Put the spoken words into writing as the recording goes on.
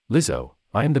Lizzo,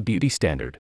 I am the beauty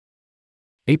standard.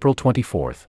 April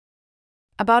 24th.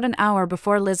 About an hour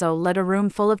before Lizzo led a room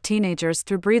full of teenagers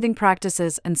through breathing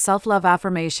practices and self-love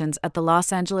affirmations at the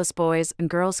Los Angeles Boys and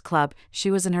Girls Club, she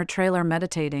was in her trailer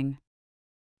meditating.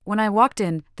 When I walked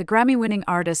in, the Grammy-winning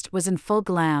artist was in full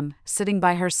glam, sitting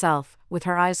by herself, with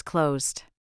her eyes closed.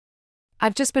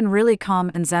 "I've just been really calm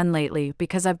and zen lately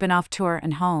because I've been off tour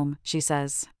and home," she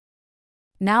says.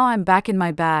 "Now I'm back in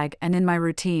my bag and in my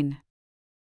routine.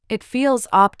 It feels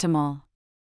optimal."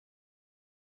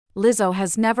 Lizzo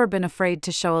has never been afraid to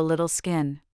show a little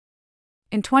skin.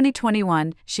 In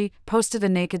 2021, she posted a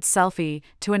naked selfie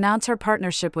to announce her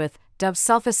partnership with Dove's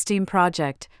Self-Esteem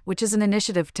Project, which is an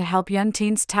initiative to help young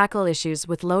teens tackle issues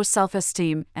with low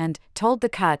self-esteem, and told The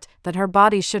Cut that her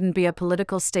body shouldn't be a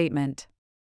political statement.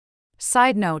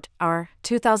 Side note, our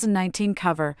 2019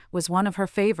 cover was one of her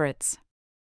favorites.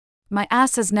 "My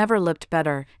ass has never looked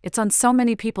better, it's on so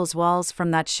many people's walls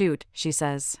from that shoot," she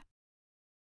says.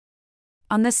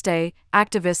 On this day,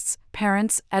 activists,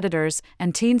 parents, editors,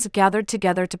 and teens gathered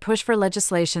together to push for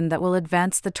legislation that will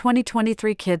advance the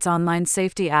 2023 Kids Online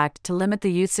Safety Act to limit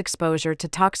the youth's exposure to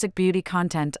toxic beauty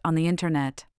content on the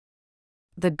internet.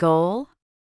 The goal?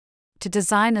 To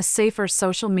design a safer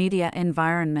social media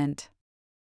environment.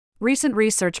 Recent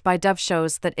research by Dove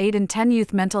shows that 8 in 10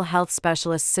 youth mental health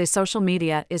specialists say social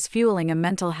media is fueling a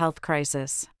mental health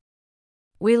crisis.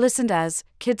 We listened as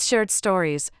kids shared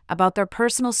stories about their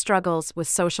personal struggles with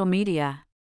social media.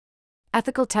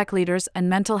 Ethical tech leaders and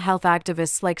mental health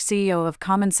activists like CEO of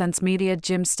Common Sense Media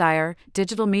Jim Steyer,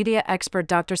 digital media expert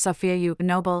Dr. Safia U.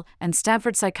 Noble, and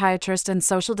Stanford psychiatrist and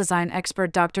social design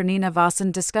expert Dr. Nina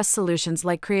Vossen discuss solutions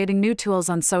like creating new tools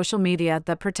on social media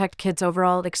that protect kids'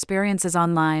 overall experiences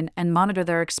online and monitor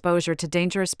their exposure to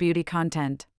dangerous beauty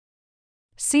content.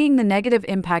 Seeing the negative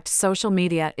impact social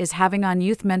media is having on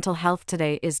youth mental health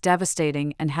today is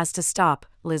devastating and has to stop,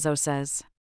 Lizzo says.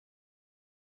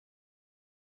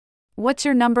 What's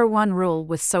your number one rule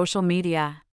with social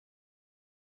media?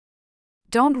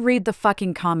 Don't read the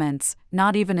fucking comments,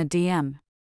 not even a DM.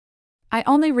 I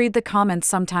only read the comments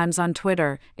sometimes on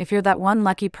Twitter, if you're that one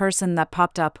lucky person that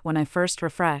popped up when I first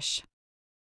refresh.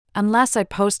 Unless I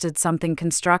posted something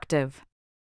constructive.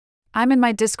 I'm in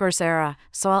my discourse era,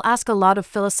 so I'll ask a lot of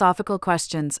philosophical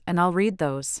questions and I'll read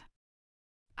those.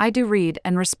 I do read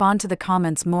and respond to the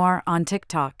comments more on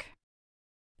TikTok.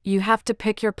 You have to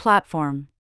pick your platform.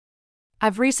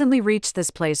 I've recently reached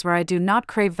this place where I do not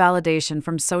crave validation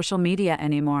from social media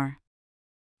anymore.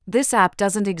 This app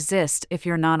doesn't exist if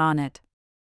you're not on it.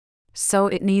 So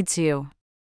it needs you.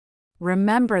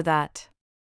 Remember that.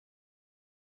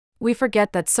 We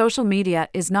forget that social media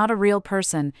is not a real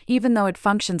person, even though it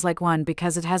functions like one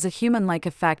because it has a human-like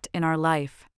effect in our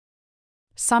life.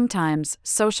 Sometimes,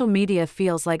 social media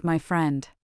feels like my friend.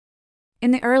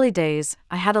 In the early days,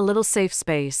 I had a little safe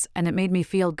space and it made me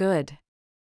feel good.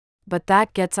 But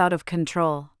that gets out of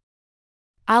control.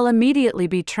 I'll immediately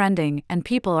be trending and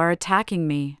people are attacking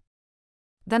me.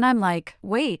 Then I'm like,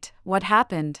 wait, what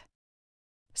happened?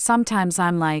 Sometimes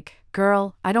I'm like,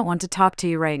 girl, I don't want to talk to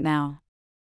you right now.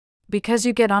 Because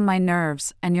you get on my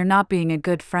nerves and you're not being a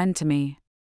good friend to me.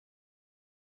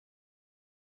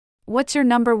 What's your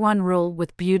number one rule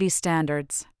with beauty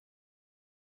standards?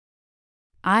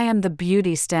 I am the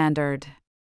beauty standard.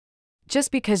 Just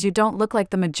because you don't look like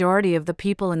the majority of the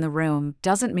people in the room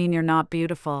doesn't mean you're not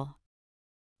beautiful.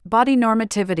 Body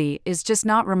normativity is just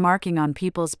not remarking on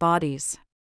people's bodies.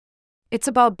 It's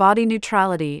about body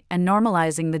neutrality and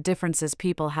normalizing the differences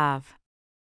people have.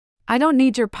 I don't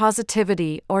need your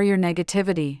positivity or your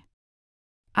negativity.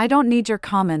 I don't need your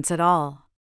comments at all.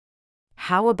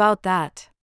 How about that?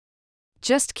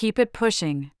 Just keep it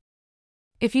pushing.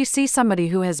 If you see somebody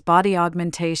who has body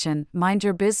augmentation, mind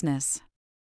your business.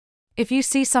 If you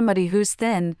see somebody who's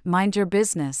thin, mind your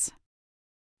business.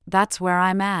 That's where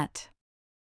I'm at.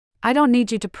 I don't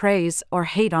need you to praise or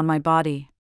hate on my body.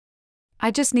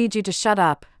 I just need you to shut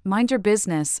up, mind your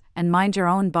business, and mind your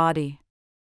own body.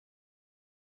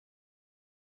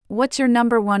 What's your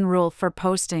number one rule for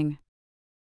posting?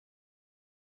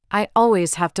 I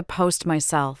always have to post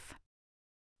myself.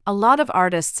 A lot of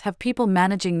artists have people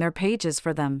managing their pages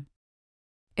for them.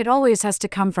 It always has to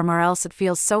come from or else it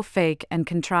feels so fake and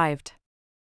contrived.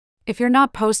 If you're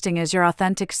not posting as your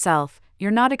authentic self,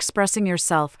 you're not expressing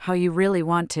yourself how you really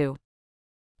want to.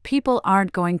 People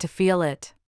aren't going to feel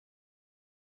it.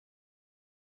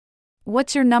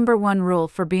 What's your number one rule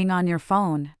for being on your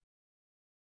phone?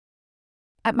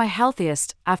 At my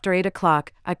healthiest, after 8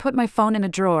 o'clock, I put my phone in a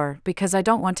drawer because I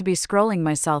don't want to be scrolling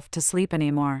myself to sleep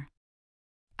anymore.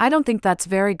 I don't think that's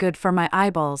very good for my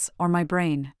eyeballs or my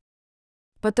brain.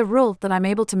 But the rule that I'm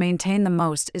able to maintain the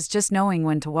most is just knowing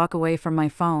when to walk away from my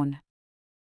phone.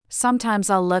 Sometimes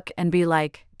I'll look and be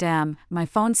like, damn, my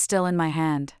phone's still in my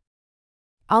hand.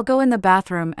 I'll go in the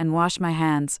bathroom and wash my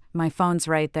hands, my phone's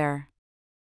right there.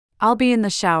 I'll be in the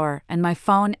shower and my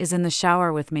phone is in the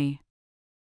shower with me.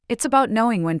 It's about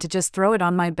knowing when to just throw it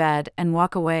on my bed and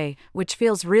walk away, which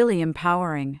feels really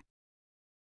empowering.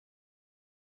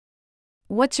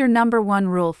 What's your number one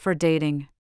rule for dating?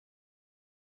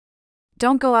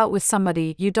 Don't go out with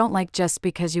somebody you don't like just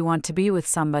because you want to be with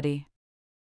somebody.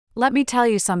 Let me tell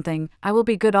you something, I will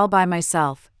be good all by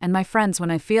myself, and my friends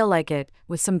when I feel like it,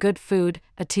 with some good food,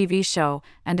 a TV show,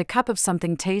 and a cup of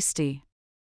something tasty.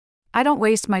 I don't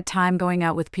waste my time going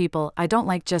out with people I don't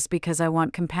like just because I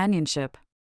want companionship.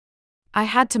 I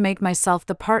had to make myself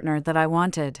the partner that I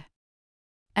wanted.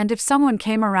 And if someone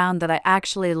came around that I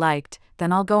actually liked,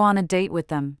 then I'll go on a date with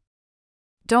them.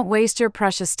 Don't waste your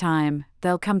precious time,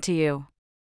 they'll come to you.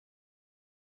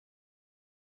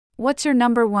 What's your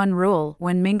number one rule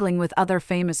when mingling with other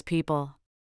famous people?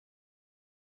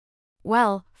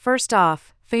 Well, first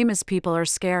off, famous people are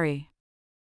scary.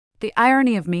 The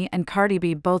irony of me and Cardi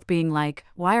B both being like,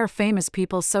 why are famous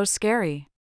people so scary?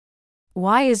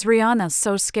 Why is Rihanna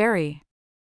so scary?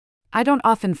 I don't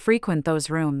often frequent those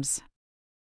rooms.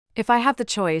 If I have the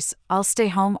choice, I'll stay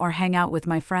home or hang out with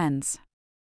my friends.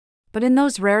 But in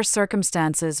those rare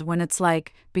circumstances when it's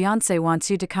like, Beyoncé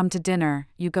wants you to come to dinner,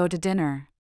 you go to dinner.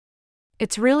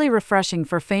 It's really refreshing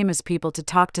for famous people to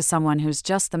talk to someone who's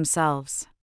just themselves.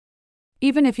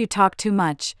 Even if you talk too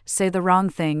much, say the wrong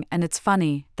thing, and it's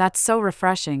funny, that's so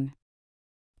refreshing.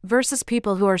 Versus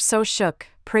people who are so shook,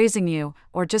 praising you,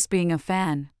 or just being a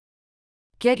fan.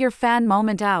 Get your fan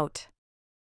moment out.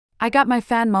 I got my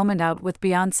fan moment out with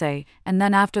Beyoncé, and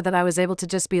then after that I was able to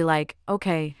just be like,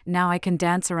 okay, now I can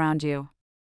dance around you.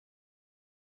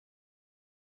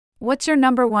 What's your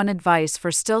number one advice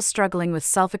for still struggling with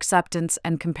self-acceptance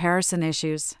and comparison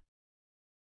issues?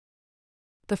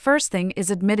 The first thing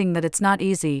is admitting that it's not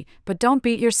easy, but don't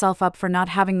beat yourself up for not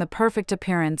having the perfect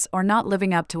appearance or not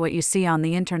living up to what you see on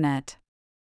the internet.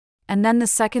 And then the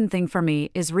second thing for me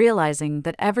is realizing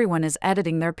that everyone is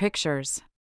editing their pictures.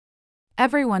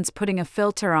 Everyone's putting a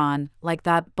filter on, like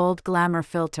that bold glamour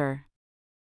filter.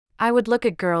 I would look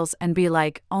at girls and be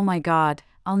like, oh my god,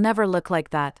 I'll never look like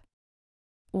that.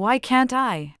 Why can't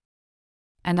I?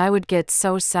 And I would get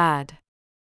so sad.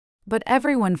 But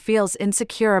everyone feels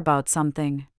insecure about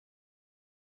something.